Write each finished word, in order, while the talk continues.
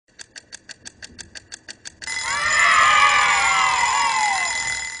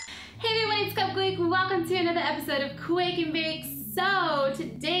episode of Quake and Bake. So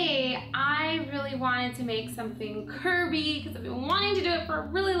today I really wanted to make something Kirby because I've been wanting to do it for a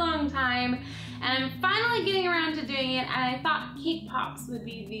really long time, and I'm finally getting around to doing it, and I thought cake pops would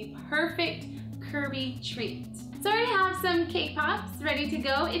be the perfect Kirby treat. So I already have some cake pops ready to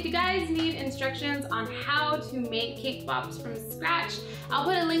go. If you guys need instructions on how to make cake pops from scratch, I'll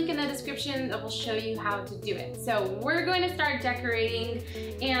put a link in the description that will show you how to do it. So we're going to start decorating,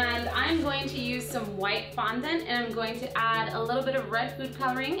 and I'm going to use some white fondant, and I'm going to add a little bit of red food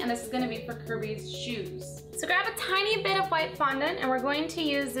coloring, and this is going to be for Kirby's shoes. So grab a tiny bit of white fondant, and we're going to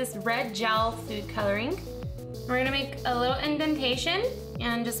use this red gel food coloring. We're going to make a little indentation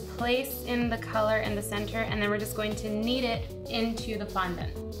and just place in the color in the center, and then we're just going to knead it into the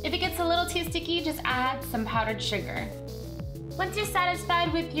fondant. If it gets a little too sticky, just add some powdered sugar. Once you're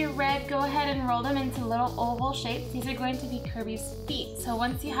satisfied with your red, go ahead and roll them into little oval shapes. These are going to be Kirby's feet. So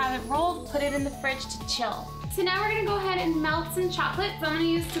once you have it rolled, put it in the fridge to chill. So now we're gonna go ahead and melt some chocolate. So I'm gonna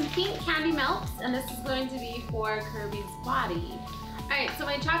use some pink candy melts, and this is going to be for Kirby's body. Alright, so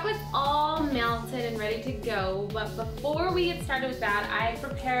my chocolate's all melted and ready to go, but before we get started with that, I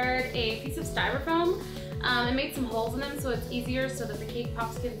prepared a piece of styrofoam and made some holes in them so it's easier so that the cake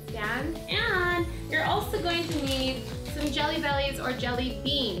pops can stand. And you're also going to need some jelly bellies or jelly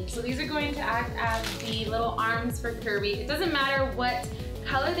beans. So these are going to act as the little arms for Kirby. It doesn't matter what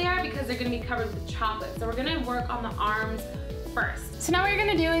color they are because they're going to be covered with chocolate. So we're going to work on the arms first. So now what you're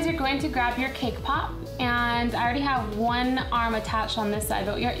going to do is you're going to grab your cake pop, and I already have one arm attached on this side,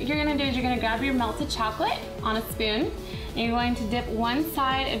 but what you're going to do is you're going to grab your melted chocolate on a spoon, and you're going to dip one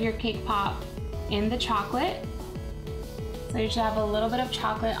side of your cake pop in the chocolate. So you should have a little bit of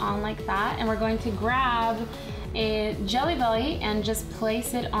chocolate on like that, and we're going to grab a jelly belly and just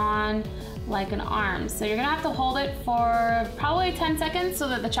place it on like an arm. So you're gonna have to hold it for probably 10 seconds so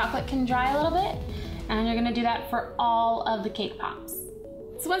that the chocolate can dry a little bit, and you're gonna do that for all of the cake pops.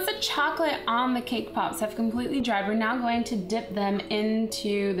 So once the chocolate on the cake pops have completely dried, we're now going to dip them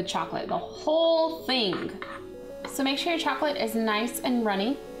into the chocolate, the whole thing. So make sure your chocolate is nice and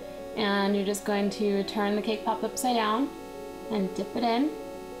runny, and you're just going to turn the cake pop upside down and dip it in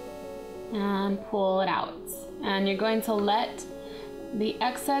and pull it out. And you're going to let the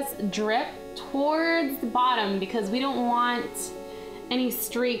excess drip towards the bottom because we don't want any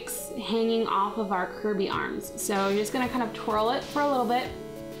streaks hanging off of our Kirby arms. So you're just gonna kind of twirl it for a little bit,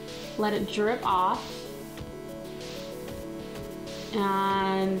 let it drip off,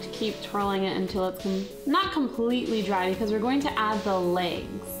 and keep twirling it until it's not completely dry because we're going to add the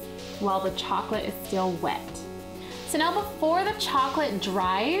legs while the chocolate is still wet. So now before the chocolate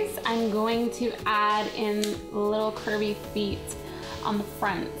dries, I'm going to add in little Kirby feet on the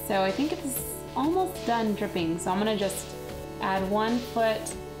front. So I think it's almost done dripping. So I'm gonna just add one foot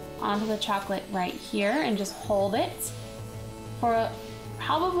onto the chocolate right here and just hold it for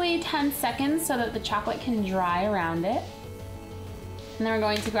probably 10 seconds so that the chocolate can dry around it. And then we're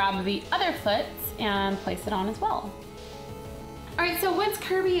going to grab the other foot and place it on as well. Alright, so once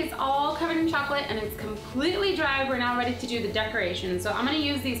Kirby is all covered in chocolate and it's completely dry, we're now ready to do the decoration. So I'm going to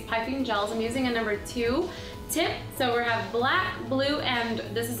use these piping gels. I'm using a number 2 tip. So we have black, blue, and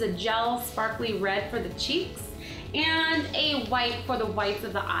this is a gel sparkly red for the cheeks, and a white for the whites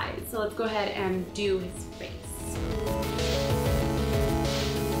of the eyes. So let's go ahead and do his face.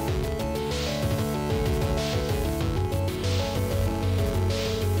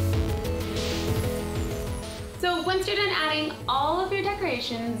 So once you're done adding all of your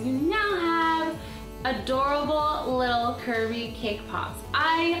decorations, you now have adorable little Kirby cake pops.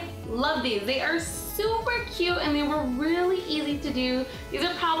 I love these. They are super cute and they were really easy to do. These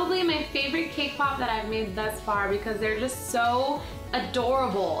are probably my favorite cake pop that I've made thus far because they're just so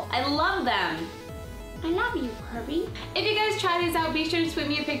adorable. I love them. I love you, Kirby. If you guys try these out, be sure to tweet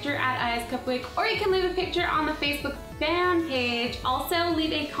me a picture at iHasCupquake, or you can leave a picture on the Facebook fan page. Also,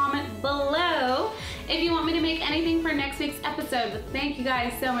 leave a comment below if you want me to make anything for next week's episode. But thank you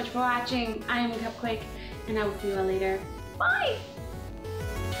guys so much for watching. I am Cupquake, and I will see you all later. Bye!